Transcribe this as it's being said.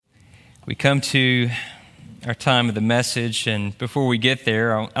We come to our time of the message, and before we get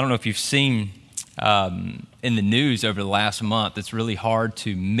there, I don't know if you've seen in the news over the last month, it's really hard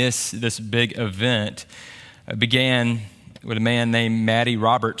to miss this big event. It began with a man named Matty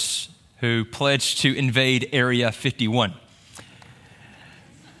Roberts who pledged to invade Area 51.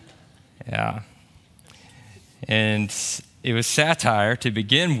 Yeah. And it was satire to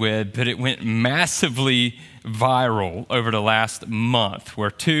begin with, but it went massively viral over the last month, where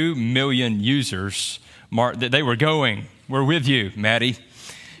 2 million users marked that they were going. We're with you, Matty.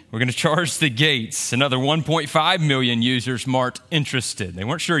 We're going to charge the gates. Another 1.5 million users marked interested. They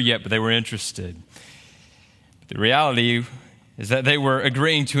weren't sure yet, but they were interested. The reality is that they were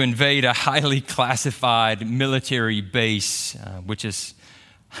agreeing to invade a highly classified military base, which is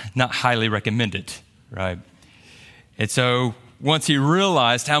not highly recommended, right? And so once he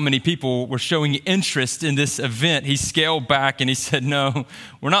realized how many people were showing interest in this event, he scaled back and he said, no,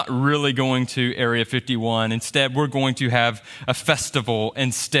 we're not really going to Area 51. Instead, we're going to have a festival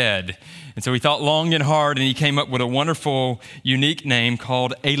instead. And so he thought long and hard, and he came up with a wonderful, unique name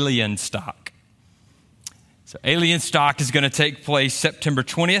called Alienstock. So Alienstock is going to take place September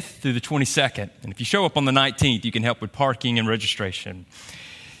 20th through the 22nd. And if you show up on the 19th, you can help with parking and registration.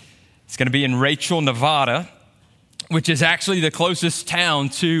 It's going to be in Rachel, Nevada, which is actually the closest town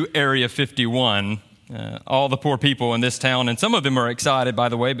to Area 51. All the poor people in this town, and some of them are excited, by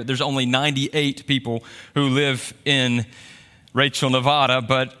the way, but there's only 98 people who live in Rachel, Nevada.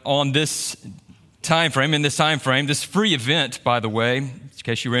 But on this time frame, this free event, by the way, in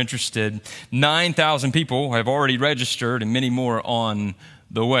case you were interested, 9,000 people have already registered and many more on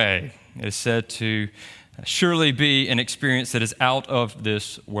the way. It is said to surely be an experience that is out of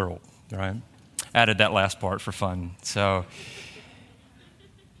this world, right? Added that last part for fun. So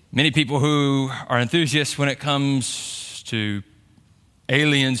many people who are enthusiasts when it comes to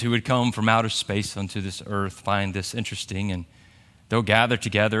aliens who would come from outer space onto this earth find this interesting, and they'll gather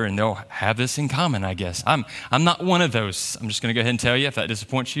together and they'll have this in common, I guess. I'm not one of those. I'm just going to go ahead and tell you, if that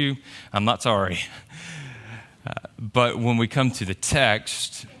disappoints you, I'm not sorry. But when we come to the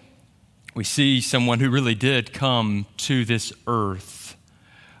text, we see someone who really did come to this earth,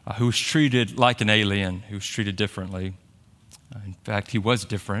 who was treated like an alien, who was treated differently. In fact, he was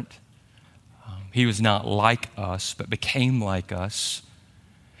different. He was not like us, but became like us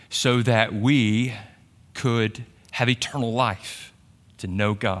so that we could have eternal life, to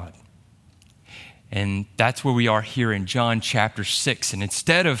know God. And that's where we are here in John chapter 6. And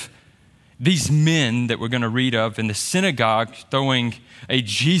instead of these men that we're going to read of in the synagogue throwing a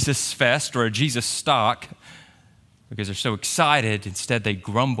Jesus fest or a Jesus stock, because they're so excited, instead they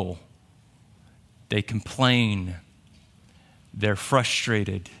grumble, they complain, they're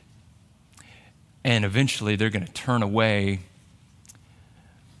frustrated, and eventually they're going to turn away,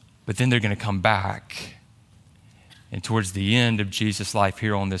 but then they're going to come back. And towards the end of Jesus' life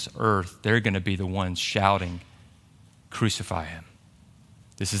here on this earth, they're going to be the ones shouting, "Crucify him."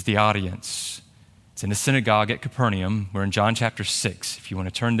 This is the audience. It's in the synagogue at Capernaum. We're in John chapter 6. If you want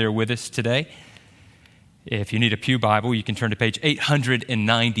to turn there with us today. If you need a pew Bible, you can turn to page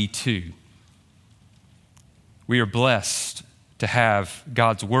 892. We are blessed to have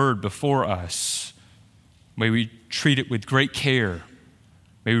God's word before us. May we treat it with great care.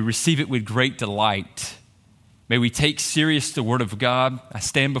 May we receive it with great delight. May we take serious the word of God. I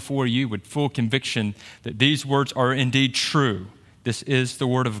stand before you with full conviction that these words are indeed true. This is the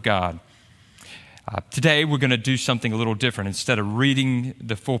word of God. Today, we're going to do something a little different. Instead of reading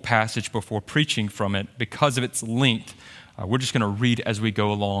the full passage before preaching from it, because of its length, we're just going to read as we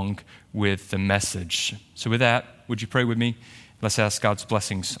go along with the message. So with that, would you pray with me? Let's ask God's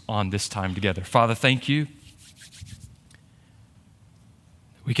blessings on this time together. Father, thank you.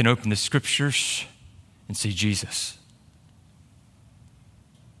 We can open the scriptures and see Jesus.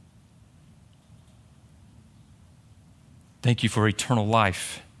 Thank you for eternal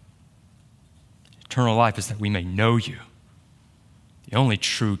life. Eternal life is that we may know you, the only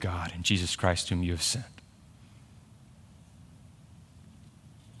true God, and Jesus Christ whom you have sent.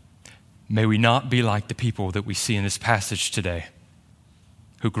 May we not be like the people that we see in this passage today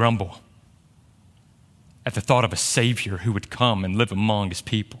who grumble at the thought of a Savior who would come and live among his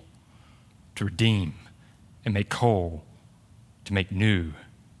people to redeem and make whole, to make new.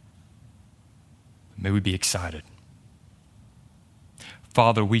 May we be excited.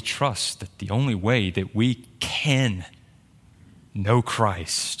 Father, we trust that the only way that we can know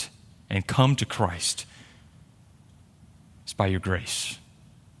Christ and come to Christ is by your grace.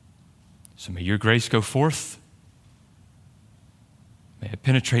 So may your grace go forth. May it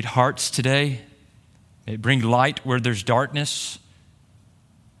penetrate hearts today. May it bring light where there's darkness.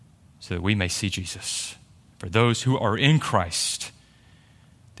 so that we may see Jesus. For those who are in Christ,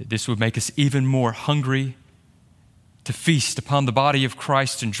 that this would make us even more hungry to feast upon the body of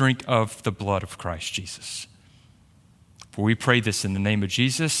Christ and drink of the blood of Christ Jesus. For we pray this in the name of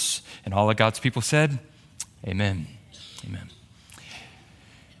Jesus, and all of God's people said, amen. Amen.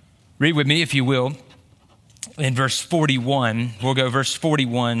 Read with me, if you will, in verse 41. We'll go verse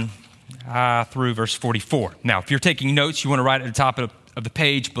 41 through verse 44. Now, if you're taking notes, you want to write at the top of the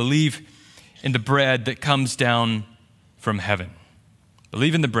page, believe in the bread that comes down from heaven.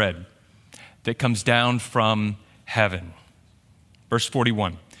 Believe in the bread that comes down from heaven. Verse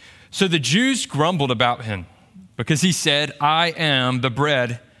 41. So the Jews grumbled about him because he said, I am the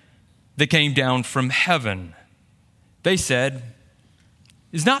bread that came down from heaven. They said,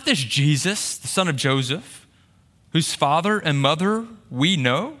 is not this Jesus, the son of Joseph, whose father and mother we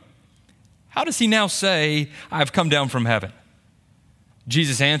know? How does he now say, I have come down from heaven?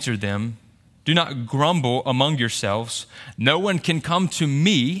 Jesus answered them, do not grumble among yourselves. No one can come to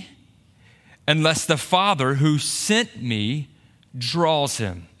me unless the Father who sent me draws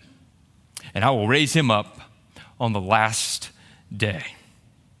him. And I will raise him up on the last day.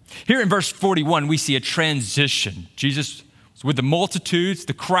 Here in verse 41, we see a transition. Jesus was with the multitudes,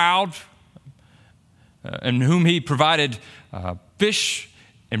 the crowd, in whom he provided fish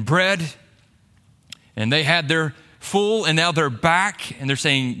and bread. And they had their full, and now they're back, and they're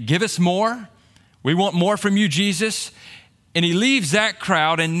saying, give us more. We want more from you, Jesus. And he leaves that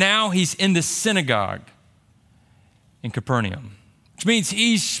crowd, and now he's in the synagogue in Capernaum, which means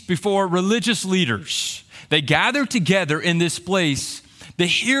he's before religious leaders. They gather together in this place to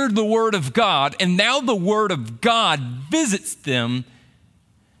hear the word of God, and now the word of God visits them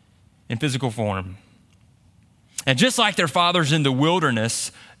in physical form. And just like their fathers in the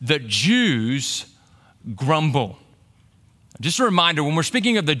wilderness, the Jews grumble. Just a reminder, when we're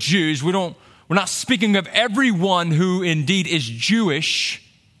speaking of the Jews, we're not speaking of everyone who indeed is Jewish,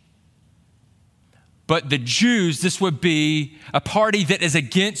 but the Jews, this would be a party that is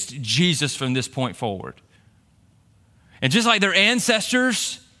against Jesus from this point forward. And just like their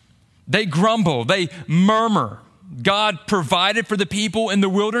ancestors, they grumble, they murmur. God provided for the people in the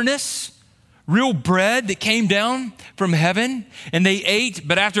wilderness real bread that came down from heaven, and they ate,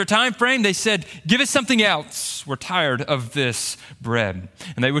 but after a time frame, they said, give us something else. We're tired of this bread.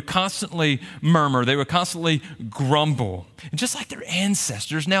 And they would constantly murmur. They would constantly grumble. And just like their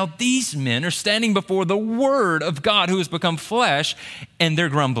ancestors, now these men are standing before the word of God who has become flesh, and they're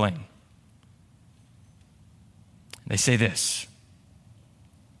grumbling. They say this,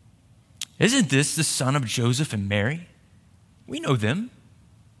 isn't this the son of Joseph and Mary? We know them.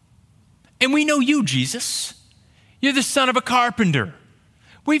 And we know you, Jesus. You're the son of a carpenter.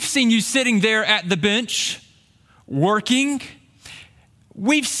 We've seen you sitting there at the bench, working.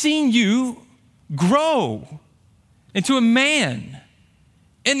 We've seen you grow into a man.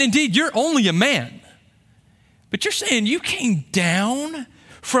 And indeed, you're only a man. But you're saying you came down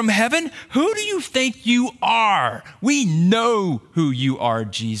from heaven? Who do you think you are? We know who you are,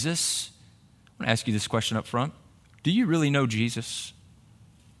 Jesus. I want to ask you this question up front. Do you really know Jesus?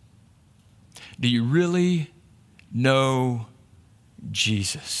 Do you really know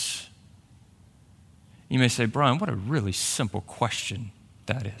Jesus? You may say, Brian, what a really simple question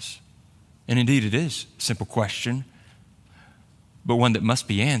that is. And indeed it is a simple question, but one that must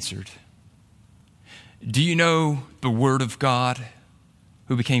be answered. Do you know the Word of God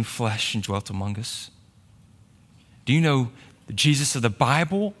who became flesh and dwelt among us? Do you know the Jesus of the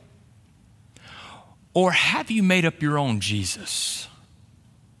Bible? Or have you made up your own Jesus?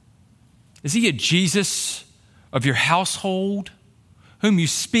 Is he a Jesus of your household, whom you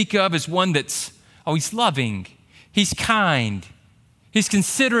speak of as one that's, he's loving, he's kind, he's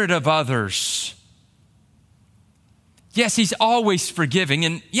considerate of others. Yes, he's always forgiving,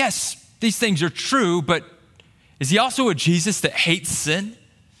 and yes, these things are true, but is he also a Jesus that hates sin?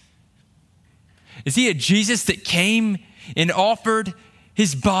 Is he a Jesus that came and offered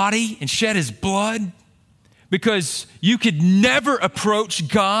his body and shed his blood because you could never approach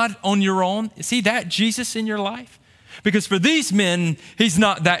God on your own? Is he that Jesus in your life? Because for these men, he's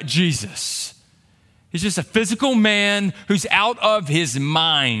not that Jesus. He's just a physical man who's out of his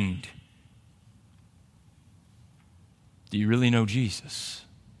mind. Do you really know Jesus?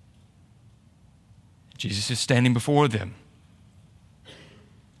 Jesus is standing before them.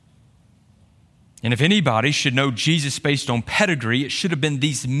 And if anybody should know Jesus based on pedigree, it should have been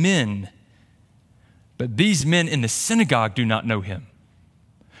these men. But these men in the synagogue do not know him.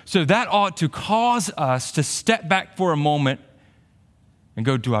 So that ought to cause us to step back for a moment and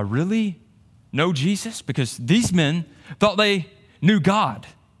go, do I really know Jesus? Because these men thought they knew God.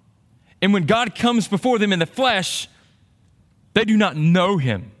 And when God comes before them in the flesh, they do not know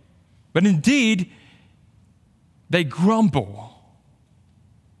him. But indeed, they grumble.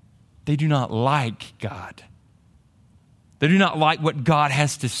 They do not like God. They do not like what God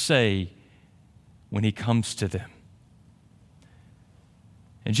has to say when he comes to them.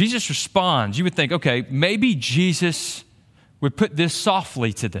 And Jesus responds. You would think, okay, maybe Jesus would put this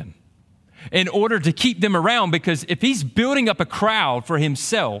softly to them in order to keep them around, because if he's building up a crowd for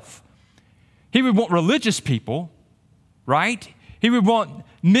himself, he would want religious people, right? He would want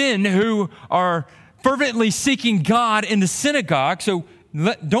men who are fervently seeking God in the synagogue, so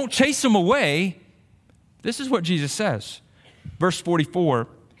don't chase them away. This is what Jesus says. Verse 44,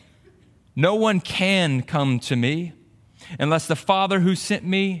 no one can come to me unless the Father who sent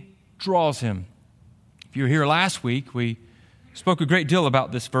me draws him. If you were here last week, we spoke a great deal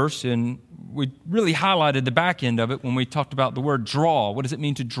about this verse, and we really highlighted the back end of it when we talked about the word draw. What does it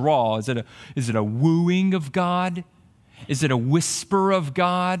mean to draw? Is it a wooing of God? Is it a whisper of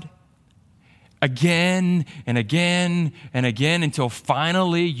God? Again and again and again until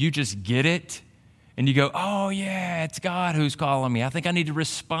finally you just get it. And you go, oh yeah, it's God who's calling me. I think I need to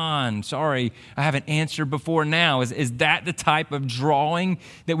respond. Sorry, I haven't answered before now. Is that the type of drawing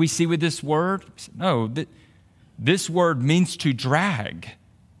that we see with this word? No, this word means to drag.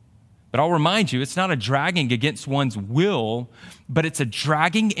 But I'll remind you, it's not a dragging against one's will, but it's a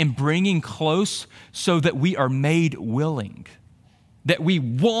dragging and bringing close so that we are made willing, that we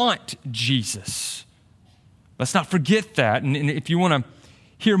want Jesus. Let's not forget that. And if you want to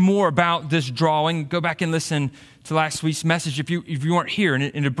hear more about this drawing, go back and listen to last week's message if you weren't here,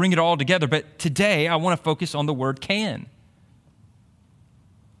 and to bring it all together. But today, I want to focus on the word can.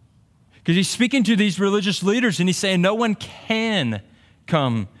 Because he's speaking to these religious leaders, and he's saying, no one can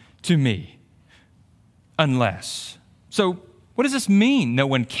come to me unless. So what does this mean, no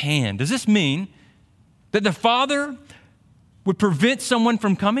one can? Does this mean that the Father would prevent someone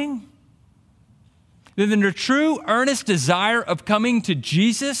from coming? That in their true, earnest desire of coming to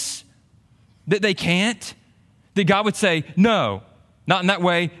Jesus, that they can't? That God would say, no, not in that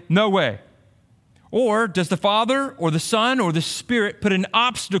way, no way. Or does the Father or the Son or the Spirit put an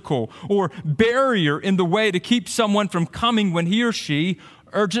obstacle or barrier in the way to keep someone from coming when he or she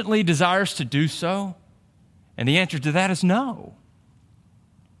urgently desires to do so? And the answer to that is no.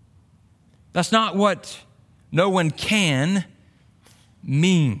 That's not what no one can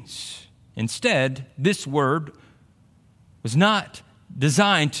means. Instead, this word was not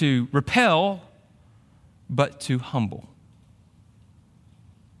designed to repel, but to humble.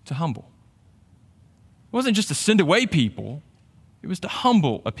 To humble. It wasn't just to send away people, it was to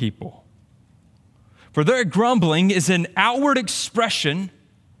humble a people. For their grumbling is an outward expression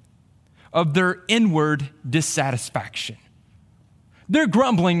of their inward dissatisfaction. They're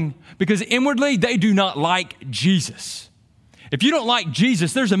grumbling because inwardly they do not like Jesus. If you don't like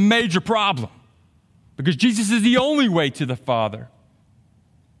Jesus, there's a major problem, because Jesus is the only way to the Father.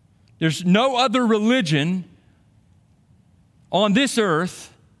 There's no other religion on this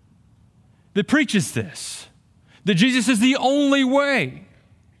earth that preaches this, that Jesus is the only way.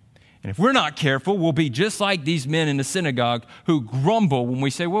 And if we're not careful, we'll be just like these men in the synagogue who grumble when we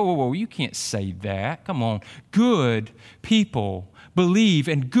say, whoa, you can't say that. Come on, good people believe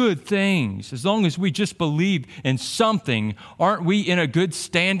in good things. As long as we just believe in something, aren't we in a good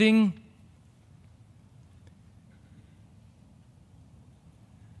standing?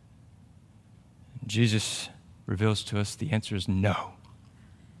 Jesus reveals to us the answer is no.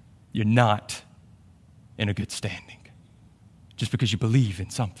 You're not in a good standing just because you believe in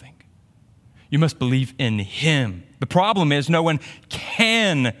something. You must believe in him. The problem is no one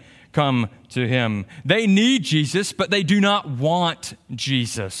can come to him. They need Jesus, but they do not want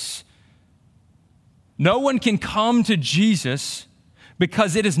Jesus. No one can come to Jesus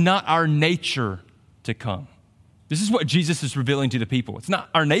because it is not our nature to come. This is what Jesus is revealing to the people. It's not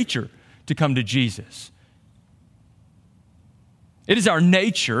our nature to come to Jesus. It is our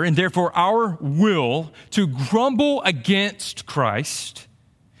nature, and therefore our will, to grumble against Christ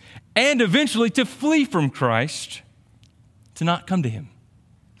and eventually to flee from Christ, to not come to him.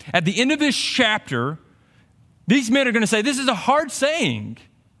 At the end of this chapter, these men are going to say, this is a hard saying.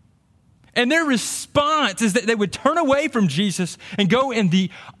 And their response is that they would turn away from Jesus and go in the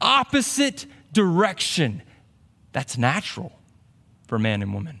opposite direction. That's natural for man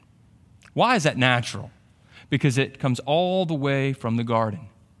and woman. Why is that natural? Because it comes all the way from the garden.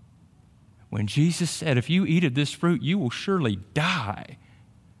 When Jesus said, if you eat of this fruit, you will surely die.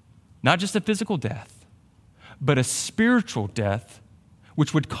 Not just a physical death, but a spiritual death,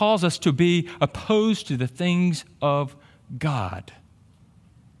 which would cause us to be opposed to the things of God.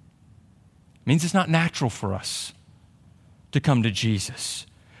 It means it's not natural for us to come to Jesus.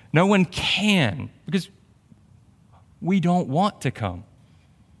 No one can, because we don't want to come.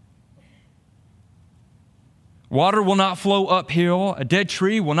 Water will not flow uphill, a dead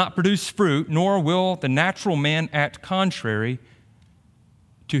tree will not produce fruit, nor will the natural man act contrary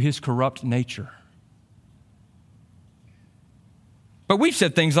to his corrupt nature. But we've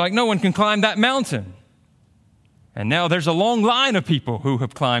said things like, no one can climb that mountain. And now there's a long line of people who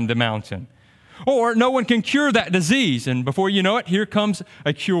have climbed the mountain. Or no one can cure that disease, and before you know it, here comes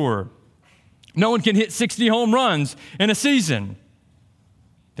a cure. No one can hit 60 home runs in a season.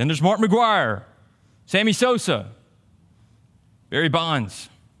 Then there's Mark McGwire, Sammy Sosa, Barry Bonds.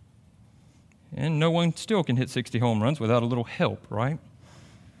 And no one still can hit 60 home runs without a little help, right?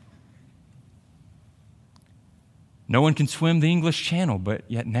 No one can swim the English Channel, but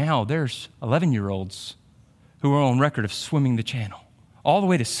yet now there's 11-year-olds who are on record of swimming the channel, all the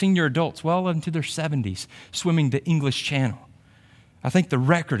way to senior adults, well into their 70s, swimming the English Channel. I think the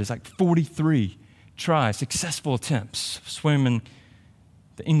record is like 43 tries, successful attempts of swimming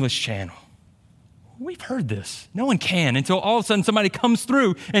the English Channel. We've heard this. No one can until all of a sudden somebody comes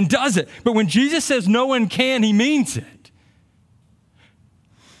through and does it. But when Jesus says no one can, he means it.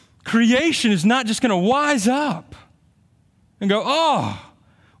 Creation is not just going to wise up and go, oh,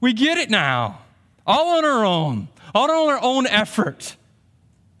 we get it now. All on our own. All on our own effort.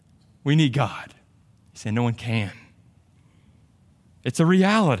 We need God. He said no one can. It's a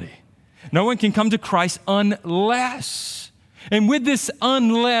reality. No one can come to Christ unless. And with this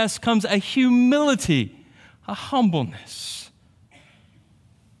unless comes a humility, a humbleness.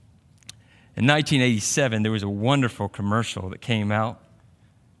 In 1987, there was a wonderful commercial that came out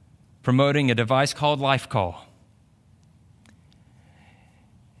promoting a device called LifeCall.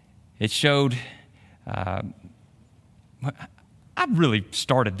 It showed, I really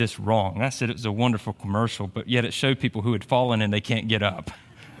started this wrong. I said it was a wonderful commercial, but yet it showed people who had fallen and they can't get up.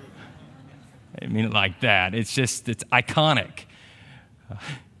 I didn't mean it like that. It's iconic.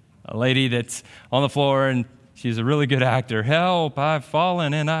 A lady that's on the floor and she's a really good actor. Help, I've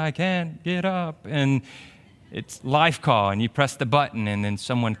fallen and I can't get up. And it's LifeCall, and you press the button and then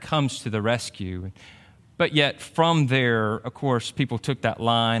someone comes to the rescue. But yet from there, of course, people took that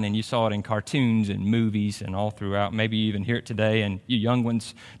line, and you saw it in cartoons and movies and all throughout. Maybe you even hear it today, and you young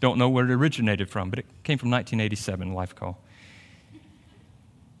ones don't know where it originated from, but it came from 1987, LifeCall.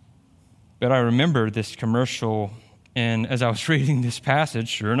 But I remember this commercial, and as I was reading this passage,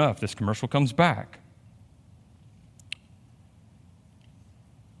 sure enough, this commercial comes back.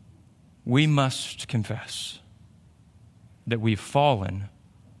 We must confess that we've fallen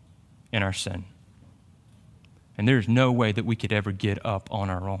in our sin. And there's no way that we could ever get up on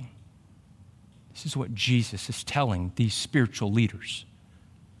our own. This is what Jesus is telling these spiritual leaders,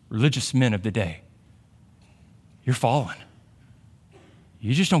 religious men of the day. You're fallen.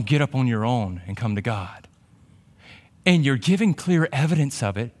 You just don't get up on your own and come to God. And you're giving clear evidence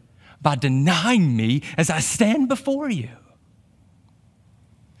of it by denying me as I stand before you.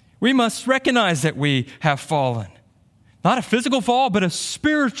 We must recognize that we have fallen. Not a physical fall, but a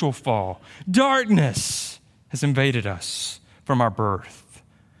spiritual fall. Darkness has invaded us from our birth.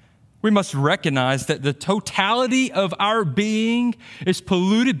 We must recognize that the totality of our being is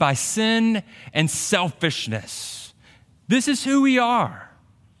polluted by sin and selfishness. This is who we are.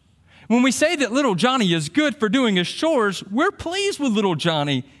 When we say that little Johnny is good for doing his chores, we're pleased with little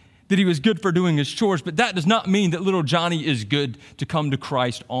Johnny that he was good for doing his chores, but that does not mean that little Johnny is good to come to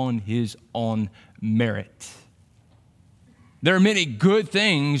Christ on his own merit. There are many good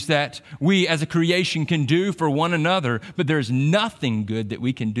things that we as a creation can do for one another, but there's nothing good that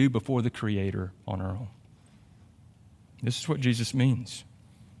we can do before the Creator on our own. This is what Jesus means.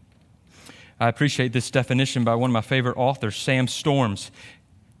 I appreciate this definition by one of my favorite authors, Sam Storms.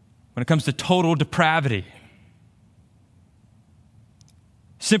 When it comes to total depravity,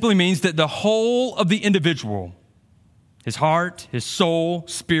 simply means that the whole of the individual, his heart, his soul,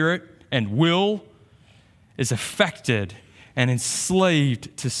 spirit, and will, is affected and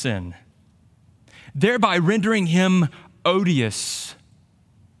enslaved to sin, thereby rendering him odious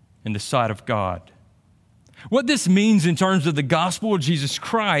in the sight of God. What this means in terms of the gospel of Jesus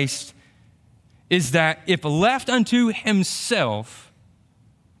Christ is that if left unto himself,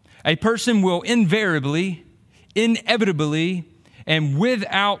 a person will invariably, inevitably, and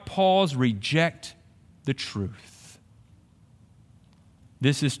without pause reject the truth.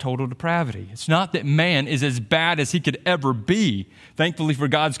 This is total depravity. It's not that man is as bad as he could ever be. Thankfully for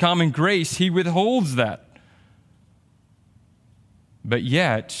God's common grace, he withholds that. But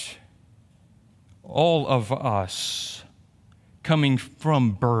yet, all of us coming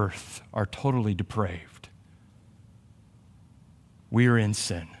from birth are totally depraved. We are in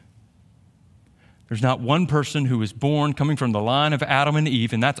sin. There's not one person who was born coming from the line of Adam and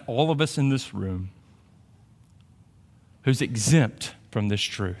Eve, and that's all of us in this room, who's exempt from this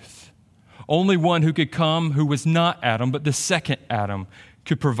truth. Only one who could come who was not Adam, but the second Adam,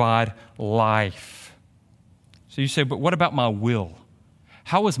 could provide life. So you say, but what about my will?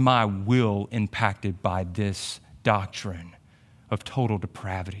 How is my will impacted by this doctrine of total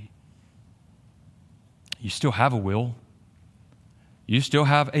depravity? You still have a will. You still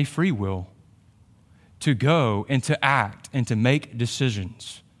have a free will to go and to act and to make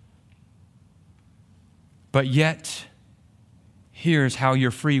decisions. But yet, here's how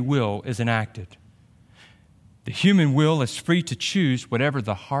your free will is enacted. The human will is free to choose whatever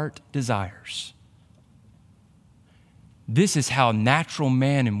the heart desires. This is how natural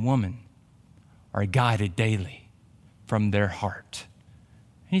man and woman are guided daily from their heart.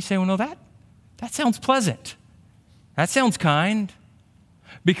 And you say, well, no, that sounds pleasant. That sounds kind.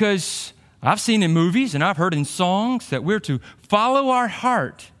 Because I've seen in movies and I've heard in songs that we're to follow our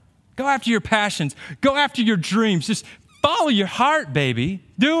heart. Go after your passions. Go after your dreams. Just follow your heart, baby.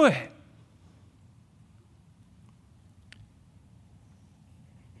 Do it.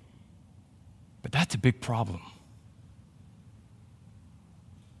 But that's a big problem.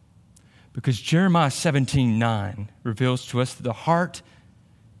 Because Jeremiah 17:9 reveals to us that the heart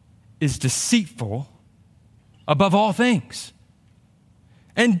is deceitful above all things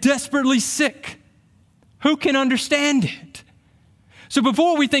and desperately sick. Who can understand it? So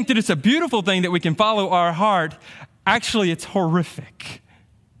before we think that it's a beautiful thing that we can follow our heart, actually it's horrific.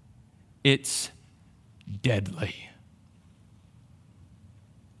 It's deadly.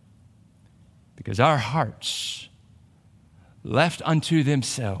 Because our hearts, left unto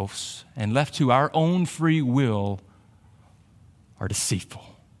themselves and left to our own free will, are deceitful.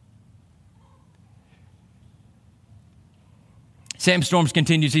 Sam Storms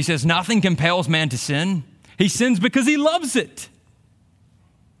continues, he says, nothing compels man to sin. He sins because he loves it.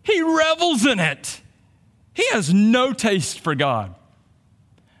 He revels in it. He has no taste for God,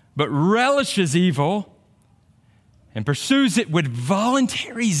 but relishes evil and pursues it with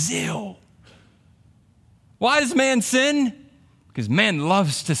voluntary zeal. Why does man sin? Because man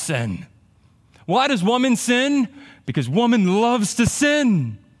loves to sin. Why does woman sin? Because woman loves to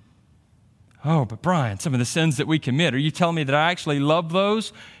sin. Oh, but Brian, some of the sins that we commit, are you telling me that I actually love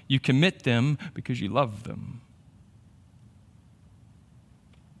those? You commit them because you love them.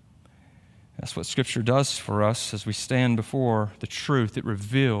 That's what Scripture does for us as we stand before the truth. It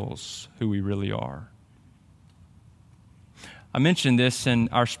reveals who we really are. I mentioned this in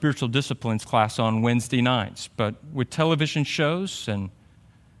our spiritual disciplines class on Wednesday nights, but with television shows and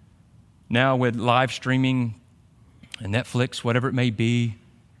now with live streaming and Netflix, whatever it may be,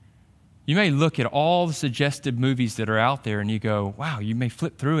 you may look at all the suggested movies that are out there and you go, wow, you may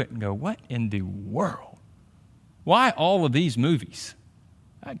flip through it and go, what in the world? Why all of these movies?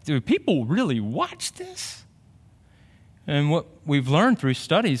 Do people really watch this? And what we've learned through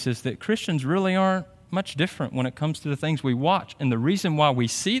studies is that Christians really aren't much different when it comes to the things we watch. And the reason why we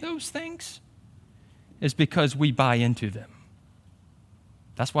see those things is because we buy into them.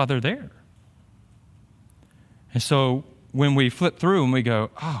 That's why they're there. And so when we flip through and we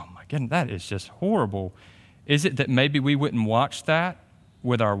go, oh my goodness, that is just horrible. Is it that maybe we wouldn't watch that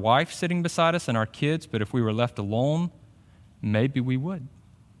with our wife sitting beside us and our kids, but if we were left alone, maybe we would?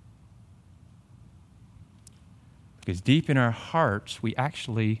 Because deep in our hearts, we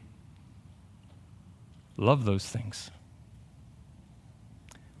actually love those things.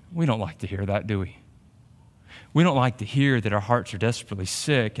 We don't like to hear that, do we? We don't like to hear that our hearts are desperately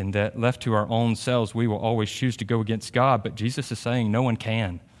sick and that left to our own selves, we will always choose to go against God. But Jesus is saying no one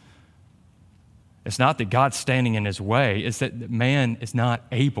can. It's not that God's standing in his way. It's that man is not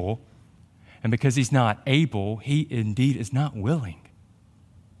able. And because he's not able, he indeed is not willing.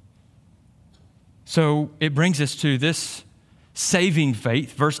 So it brings us to this saving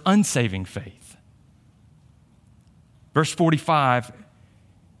faith versus unsaving faith. Verse 45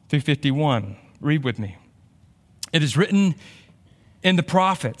 through 51. Read with me. It is written in the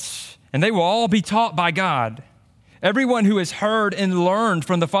prophets, and they will all be taught by God. Everyone who has heard and learned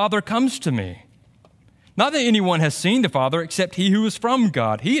from the Father comes to me. Not that anyone has seen the Father except he who is from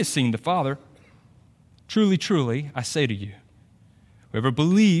God. He has seen the Father. Truly, truly, I say to you, whoever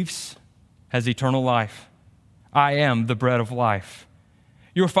believes has eternal life. I am the bread of life.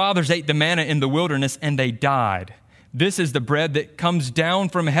 Your fathers ate the manna in the wilderness and they died. This is the bread that comes down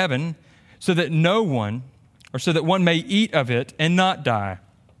from heaven so that one may eat of it and not die.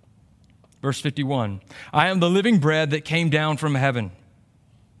 Verse 51, I am the living bread that came down from heaven.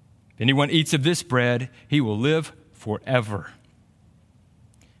 If anyone eats of this bread, he will live forever.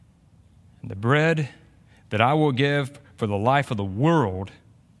 And the bread that I will give for the life of the world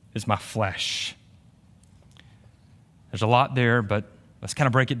is my flesh. There's a lot there, but let's kind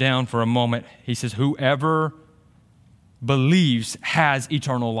of break it down for a moment. He says, whoever believes has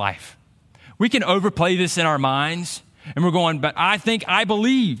eternal life. We can overplay this in our minds, and we're going, but I think I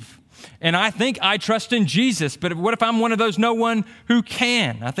believe, and I think I trust in Jesus, but what if I'm one of those no one who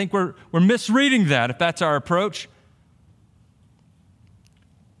can? I think we're misreading that if that's our approach.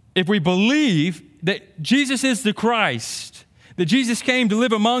 If we believe that Jesus is the Christ, that Jesus came to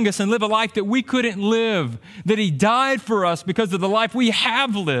live among us and live a life that we couldn't live, that He died for us because of the life we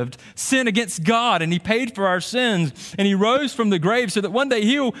have lived, sin against God, and He paid for our sins, and He rose from the grave so that one day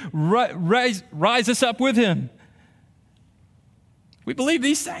He'll rise us up with Him. We believe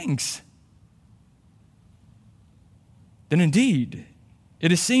these things. Then indeed,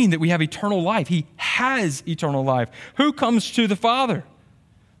 it is seen that we have eternal life. He has eternal life. Who comes to the Father?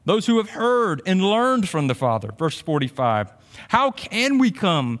 Those who have heard and learned from the Father. Verse 45. How can we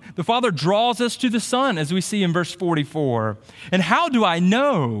come? The Father draws us to the Son, as we see in verse 44. And how do I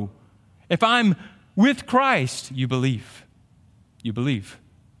know if I'm with Christ? You believe. You believe.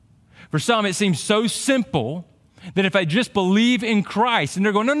 For some, it seems so simple that if I just believe in Christ, and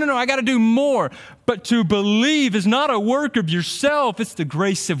they're going, no, I got to do more. But to believe is not a work of yourself. It's the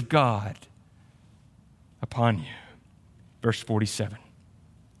grace of God upon you. Verse 47.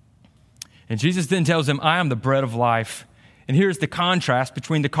 And Jesus then tells them, I am the bread of life. And here's the contrast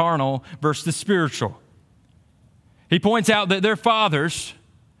between the carnal versus the spiritual. He points out that their fathers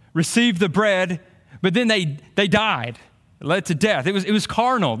received the bread, but then they died. It led to death. It was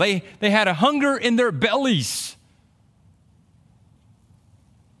carnal. They had a hunger in their bellies.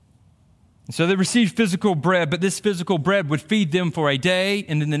 And so they received physical bread, but this physical bread would feed them for a day,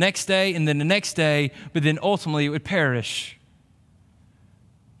 and then the next day, and then the next day, but then ultimately it would perish,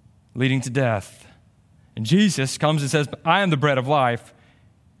 leading to death. And Jesus comes and says, I am the bread of life.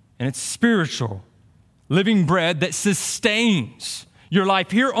 And it's spiritual, living bread that sustains your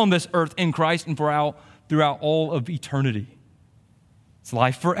life here on this earth in Christ and throughout all of eternity. It's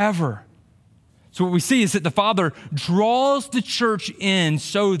life forever. So what we see is that the Father draws the church in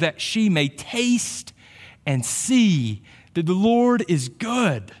so that she may taste and see that the Lord is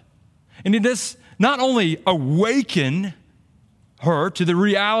good. And it does not only awaken her to the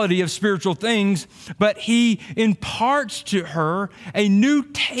reality of spiritual things, but He imparts to her a new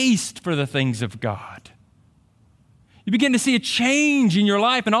taste for the things of God. You begin to see a change in your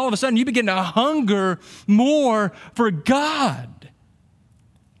life, and all of a sudden you begin to hunger more for God.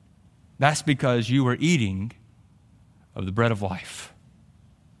 That's because you are eating of the bread of life.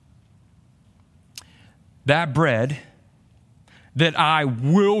 That bread that I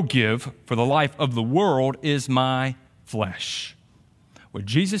will give for the life of the world is my flesh. What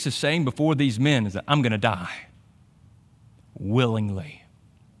Jesus is saying before these men is that I'm going to die willingly.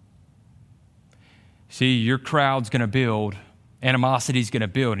 See, your crowd's going to build, animosity's going to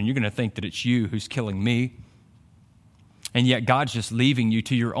build, and you're going to think that it's you who's killing me. And yet God's just leaving you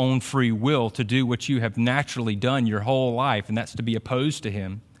to your own free will to do what you have naturally done your whole life, and that's to be opposed to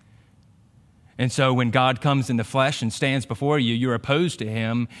Him. And so when God comes in the flesh and stands before you, you're opposed to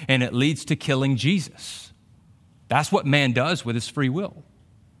Him, and it leads to killing Jesus. That's what man does with his free will.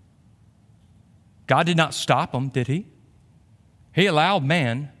 God did not stop him, did He? He allowed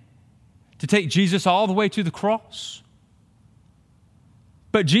man to take Jesus all the way to the cross.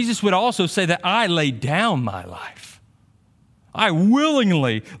 But Jesus would also say that I laid down my life. I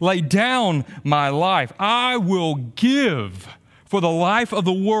willingly lay down my life. I will give for the life of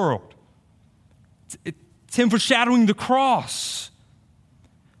the world. It's Him foreshadowing the cross.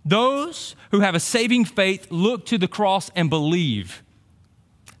 Those who have a saving faith look to the cross and believe.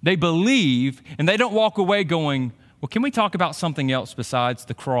 They believe, and they don't walk away going, well, can we talk about something else besides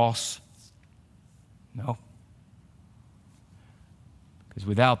the cross? No. Because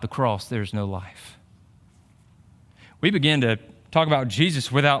without the cross, there's no life. We begin to talk about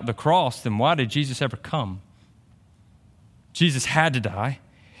Jesus without the cross, then why did Jesus ever come? Jesus had to die.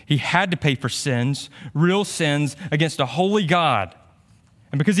 He had to pay for sins, real sins against a holy God.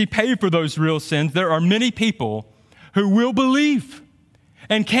 And because He paid for those real sins, there are many people who will believe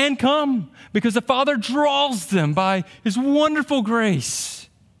and can come because the Father draws them by His wonderful grace.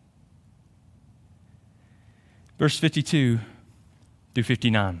 Verse 52 through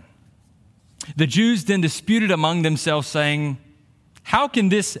 59. The Jews then disputed among themselves, saying, how can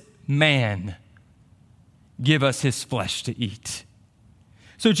this man give us his flesh to eat?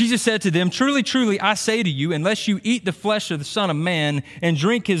 So Jesus said to them, "Truly, truly, I say to you, unless you eat the flesh of the Son of Man and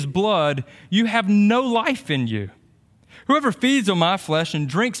drink his blood, you have no life in you. Whoever feeds on my flesh and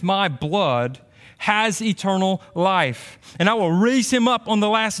drinks my blood has eternal life, and I will raise him up on the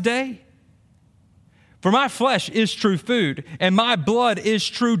last day. For my flesh is true food, and my blood is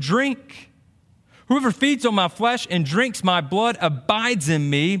true drink. Whoever feeds on my flesh and drinks my blood abides in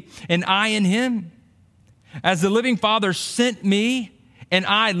me, and I in him. As the living Father sent me, and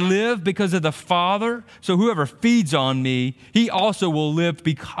I live because of the Father, so whoever feeds on me, he also will live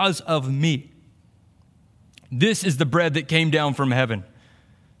because of me. This is the bread that came down from heaven.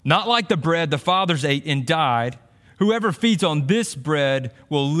 Not like the bread the fathers ate and died. Whoever feeds on this bread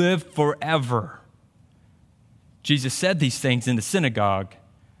will live forever." Jesus said these things in the synagogue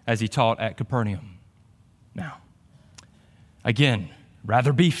as he taught at Capernaum. Now, again,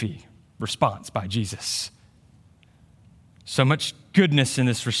 rather beefy response by Jesus. So much goodness in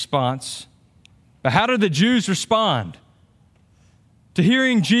this response. But how do the Jews respond to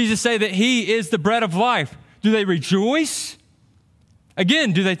hearing Jesus say that he is the bread of life? Do they rejoice?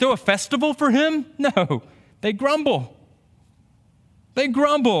 Again, do they throw a festival for him? No, they grumble. They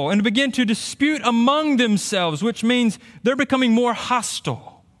grumble and begin to dispute among themselves, which means they're becoming more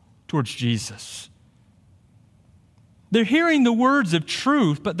hostile towards Jesus. They're hearing the words of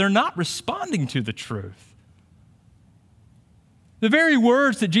truth, but they're not responding to the truth. The very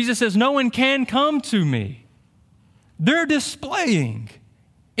words that Jesus says, "No one can come to me," they're displaying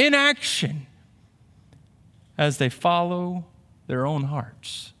in action as they follow their own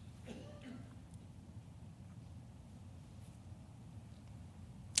hearts.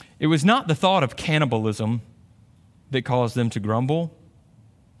 It was not the thought of cannibalism that caused them to grumble.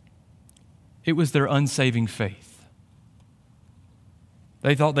 It was their unsaving faith.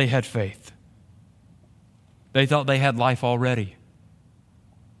 They thought they had faith. They thought they had life already.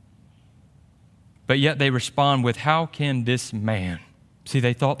 But yet they respond with, "How can this man?" See,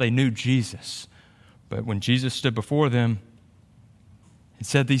 they thought they knew Jesus. But when Jesus stood before them and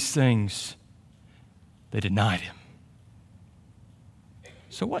said these things, they denied him.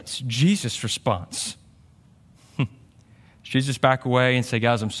 So what's Jesus' response? Jesus back away and say,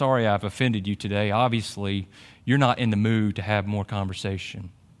 "Guys, I'm sorry I've offended you today. Obviously, you're not in the mood to have more conversation.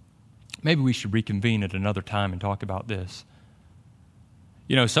 Maybe we should reconvene at another time and talk about this."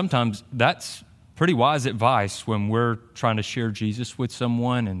 You know, sometimes that's pretty wise advice when we're trying to share Jesus with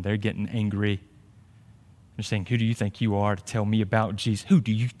someone and they're getting angry. They're saying, "Who do you think you are to tell me about Jesus? Who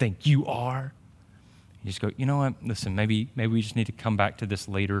do you think you are?" You just go, "You know what? Listen, maybe we just need to come back to this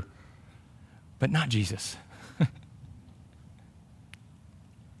later." But not Jesus.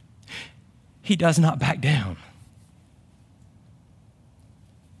 He does not back down.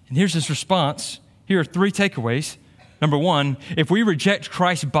 And here's his response. Here are 3 takeaways. Number 1, if we reject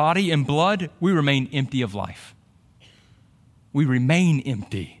Christ's body and blood, we remain empty of life. We remain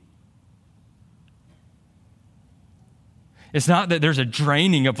empty. It's not that there's a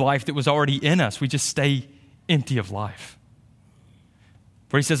draining of life that was already in us. We just stay empty of life.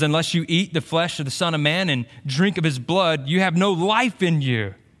 For he says, "Unless you eat the flesh of the Son of Man and drink of his blood, you have no life in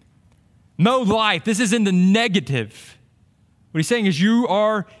you." No life. This is in the negative. What he's saying is you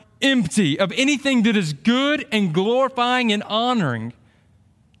are empty of anything that is good and glorifying and honoring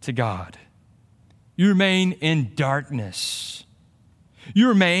to God. You remain in darkness. You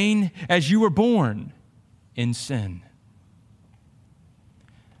remain as you were born in sin.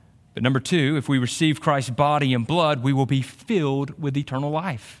 But number 2, if we receive Christ's body and blood, we will be filled with eternal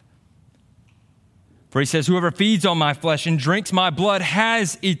life. For he says, "Whoever feeds on my flesh and drinks my blood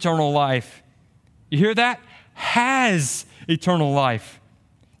has eternal life." You hear that? Has eternal life.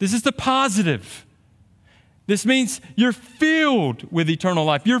 This is the positive. This means you're filled with eternal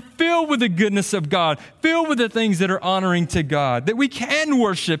life. You're filled with the goodness of God, filled with the things that are honoring to God, that we can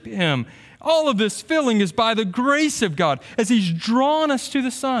worship him. All of this filling is by the grace of God as he's drawn us to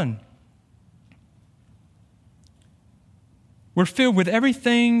the Son. We're filled with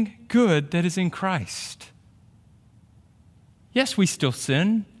everything good that is in Christ. Yes, we still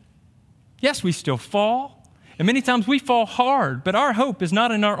sin. Yes, we still fall. And many times we fall hard, but our hope is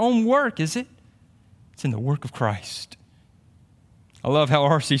not in our own work, is it? It's in the work of Christ. I love how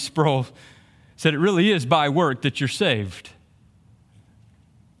R.C. Sproul said it really is by work that you're saved.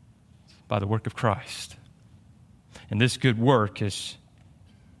 By the work of Christ. And this good work is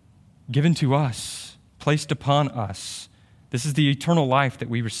given to us, placed upon us. This is the eternal life that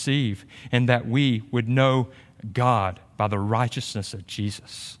we receive, and that we would know God by the righteousness of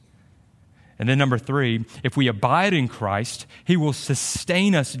Jesus. And then number 3, if we abide in Christ, he will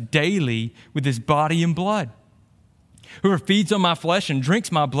sustain us daily with his body and blood. Whoever feeds on my flesh and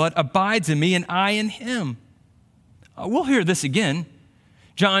drinks my blood abides in me and I in him. We'll hear this again.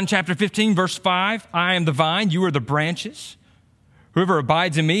 John chapter 15, verse 5, I am the vine, you are the branches. Whoever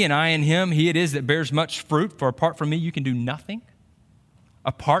abides in me and I in him, he it is that bears much fruit, for apart from me you can do nothing.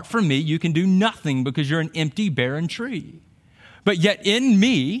 Apart from me you can do nothing because you're an empty, barren tree. But yet in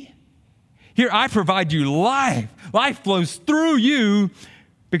me, here I provide you life. Life flows through you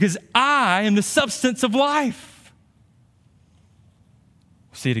because I am the substance of life.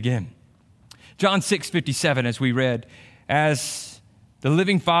 See it again. John 6:57, as we read, as the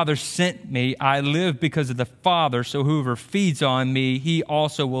living Father sent me, I live because of the Father, so whoever feeds on me, he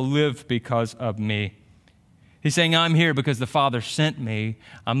also will live because of me. He's saying, I'm here because the Father sent me.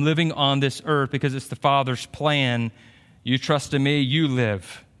 I'm living on this earth because it's the Father's plan. You trust in me, you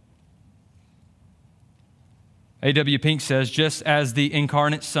live. A.W. Pink says, just as the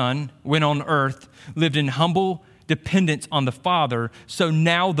incarnate Son, when on earth, lived in humble dependence on the Father, so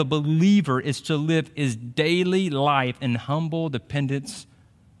now the believer is to live his daily life in humble dependence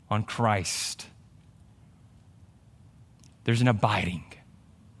on Christ. There's an abiding,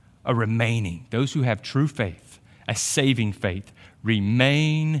 a remaining. Those who have true faith, a saving faith,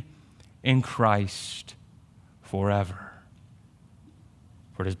 remain in Christ forever.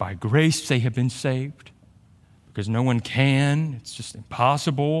 For it is by grace they have been saved, because no one can. It's just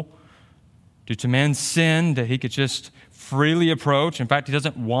impossible due to man's sin that he could just freely approach. In fact, he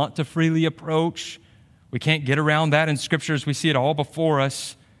doesn't want to freely approach. We can't get around that in Scripture as we see it all before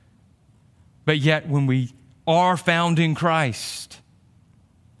us. But yet, when we are found in Christ,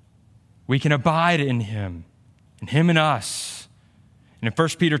 we can abide in him, and him in us. And in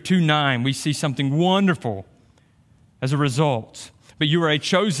 1 Peter 2:9, we see something wonderful as a result. But you are a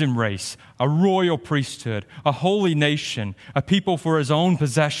chosen race, a royal priesthood, a holy nation, a people for his own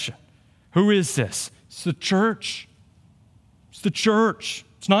possession. Who is this? It's the church. It's the church.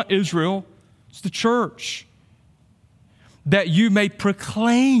 It's not Israel. It's the church. That you may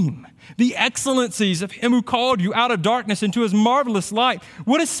proclaim the excellencies of him who called you out of darkness into his marvelous light.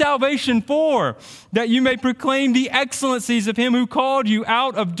 What is salvation for? That you may proclaim the excellencies of him who called you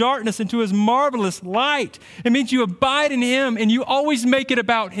out of darkness into his marvelous light. It means you abide in him and you always make it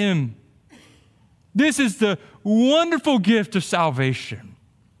about him. This is the wonderful gift of salvation.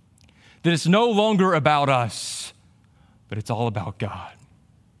 That it's no longer about us, but it's all about God.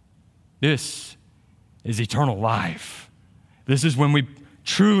 This is eternal life. This is when we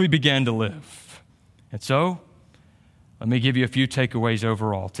truly began to live. And so, let me give you a few takeaways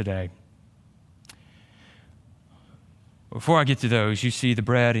overall today. Before I get to those, you see the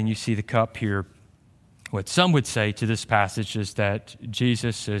bread and you see the cup here. What some would say to this passage is that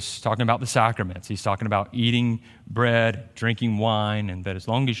Jesus is talking about the sacraments. He's talking about eating bread, drinking wine, and that as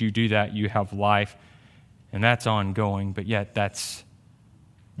long as you do that, you have life. And that's ongoing, but yet that's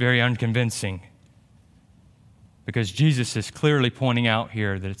very unconvincing. Because Jesus is clearly pointing out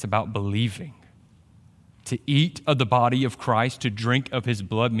here that it's about believing. To eat of the body of Christ, to drink of his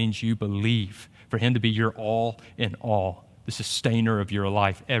blood means you believe. For him to be your all in all, the sustainer of your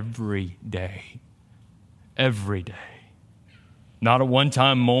life every day. Every day. Not a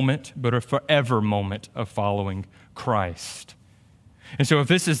one-time moment, but a forever moment of following Christ. And so if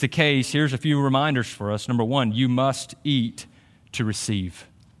this is the case, here's a few reminders for us. Number one, you must eat to receive.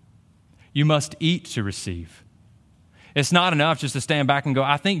 You must eat to receive. It's not enough just to stand back and go,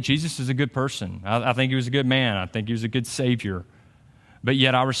 I think Jesus is a good person. I think he was a good man. I think he was a good Savior. But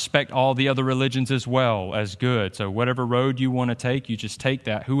yet I respect all the other religions as well as good. So whatever road you want to take, you just take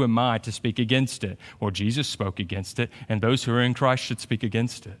that. Who am I to speak against it? Well, Jesus spoke against it, and those who are in Christ should speak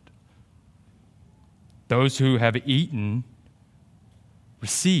against it. Those who have eaten,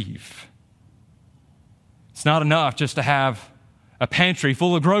 receive. It's not enough just to have a pantry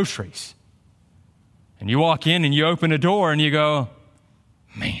full of groceries. And you walk in and you open a door and you go,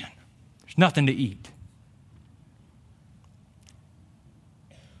 man, there's nothing to eat.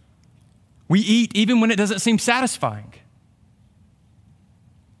 We eat even when it doesn't seem satisfying.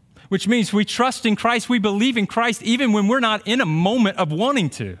 Which means we trust in Christ, we believe in Christ even when we're not in a moment of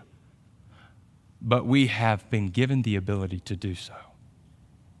wanting to. But we have been given the ability to do so.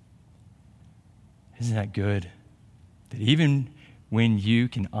 Isn't that good? That even when you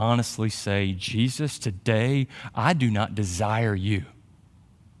can honestly say, Jesus, today I do not desire you.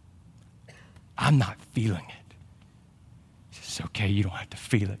 I'm not feeling it. It's okay, you don't have to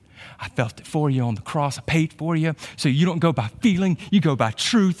feel it. I felt it for you on the cross. I paid for you. So you don't go by feeling, you go by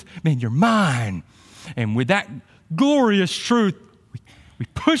truth. Man, you're mine. And with that glorious truth, we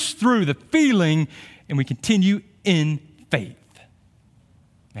push through the feeling and we continue in faith.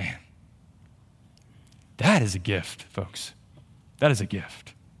 Man, That is a gift, folks. That is a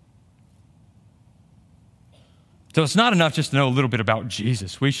gift. So it's not enough just to know a little bit about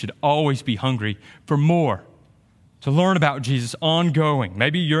Jesus. We should always be hungry for more, to learn about Jesus ongoing.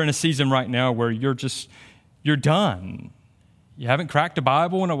 Maybe you're in a season right now where you're done. You haven't cracked a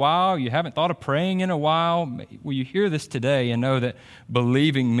Bible in a while. You haven't thought of praying in a while. Will you hear this today and know that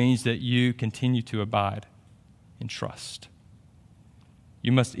believing means that you continue to abide in trust?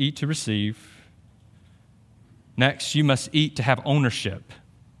 You must eat to receive. Next, you must eat to have ownership.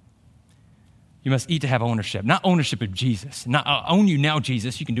 You must eat to have ownership. Not ownership of Jesus. Not, I own you now,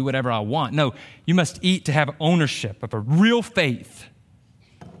 Jesus. You can do whatever I want. No, you must eat to have ownership of a real faith.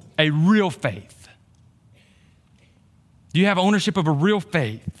 A real faith. Do you have ownership of a real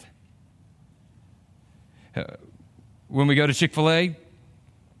faith? When we go to Chick-fil-A,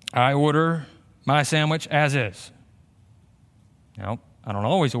 I order my sandwich as is. Now, I don't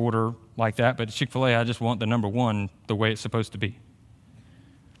always order like that, but at Chick-fil-A, I just want the number one the way it's supposed to be.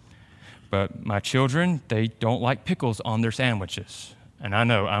 But my children, they don't like pickles on their sandwiches. And I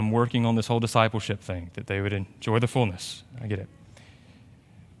know I'm working on this whole discipleship thing, that they would enjoy the fullness. I get it.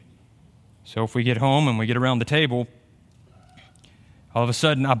 So if we get home and we get around the table, all of a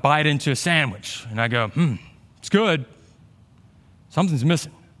sudden I bite into a sandwich and I go, it's good. Something's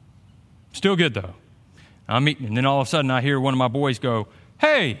missing. Still good though. I'm eating, and then all of a sudden I hear one of my boys go,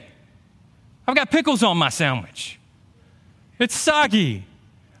 hey, I've got pickles on my sandwich. It's soggy.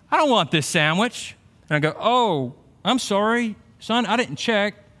 I don't want this sandwich. And I go, oh, I'm sorry, son, I didn't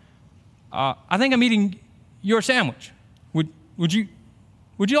check. I think I'm eating your sandwich. Would you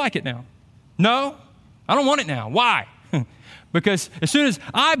like it now? No, I don't want it now. Why? Because as soon as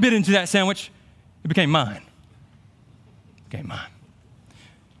I bit into that sandwich, it became mine. It became mine.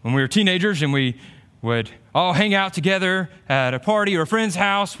 When we were teenagers and we would all hang out together at a party or a friend's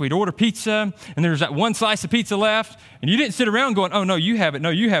house, we'd order pizza, and there's that one slice of pizza left, and you didn't sit around going, oh, no, you have it, no,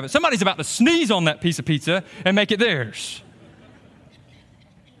 you have it. Somebody's about to sneeze on that piece of pizza and make it theirs.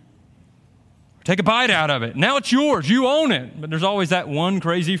 Take a bite out of it. Now it's yours. You own it. But there's always that one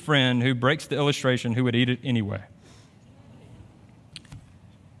crazy friend who breaks the illustration who would eat it anyway.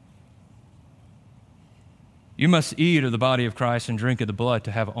 You must eat of the body of Christ and drink of the blood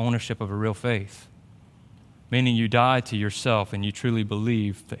to have ownership of a real faith. Meaning you die to yourself and you truly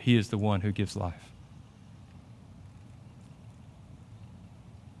believe that He is the one who gives life.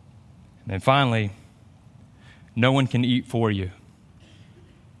 And then finally, no one can eat for you.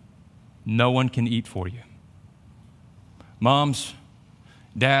 No one can eat for you. Moms,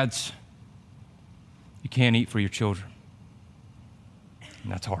 dads, you can't eat for your children.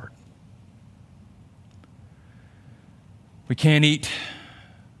 And that's hard. We can't eat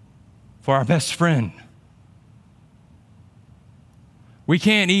for our best friend. We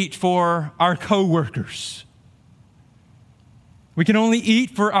can't eat for our coworkers. We can only eat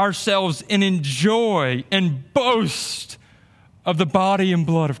for ourselves and enjoy and boast of the body and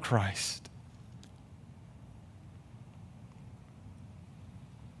blood of Christ.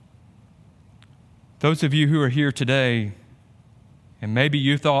 Those of you who are here today, and maybe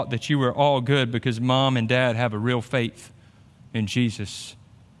you thought that you were all good because mom and dad have a real faith in Jesus,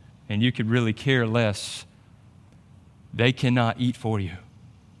 and you could really care less, they cannot eat for you.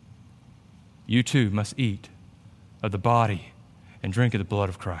 You too must eat of the body and drink of the blood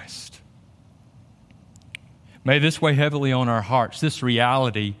of Christ. May this weigh heavily on our hearts, this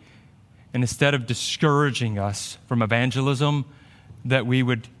reality, and instead of discouraging us from evangelism, that we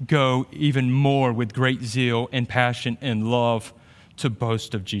would go even more with great zeal and passion and love to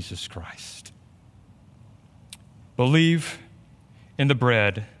boast of Jesus Christ. Believe in the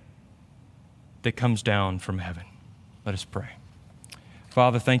bread that comes down from heaven. Let us pray.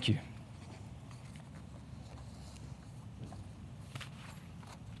 Father, thank you.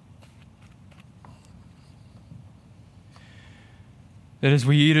 That as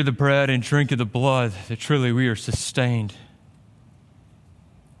we eat of the bread and drink of the blood, that truly we are sustained.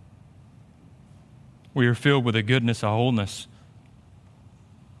 We are filled with a goodness, a wholeness,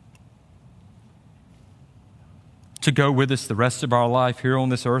 to go with us the rest of our life here on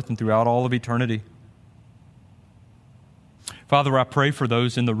this earth and throughout all of eternity. Father, I pray for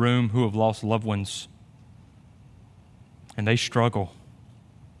those in the room who have lost loved ones, and they struggle.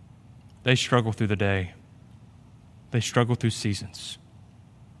 They struggle through the day. They struggle through seasons.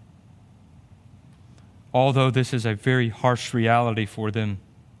 Although this is a very harsh reality for them,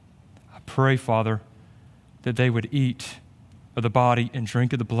 I pray, Father, that they would eat of the body and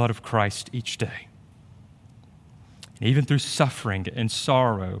drink of the blood of Christ each day. And even through suffering and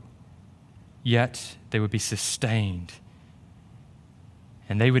sorrow, yet they would be sustained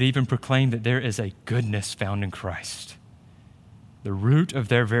And they would even proclaim that there is a goodness found in Christ. The root of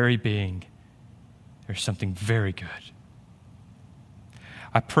their very being, there's something very good.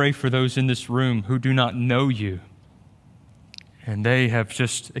 I pray for those in this room who do not know you, and they have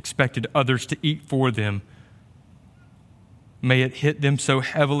just expected others to eat for them. May it hit them so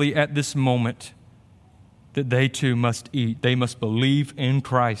heavily at this moment that they too must eat. They must believe in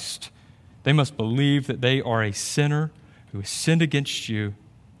Christ. They must believe that they are a sinner who has sinned against you.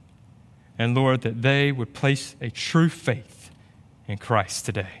 And Lord, that they would place a true faith in Christ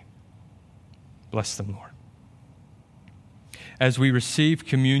today. Bless them, Lord. As we receive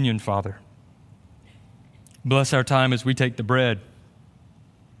communion, Father, bless our time as we take the bread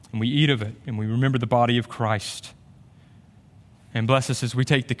and we eat of it and we remember the body of Christ. And bless us as we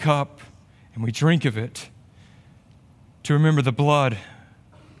take the cup and we drink of it to remember the blood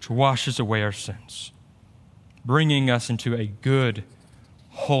which washes away our sins, bringing us into a good,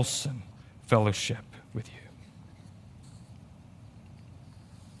 wholesome fellowship with you.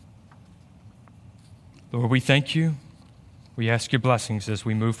 Lord, we thank you. We ask your blessings as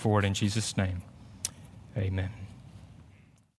we move forward in Jesus' name. Amen.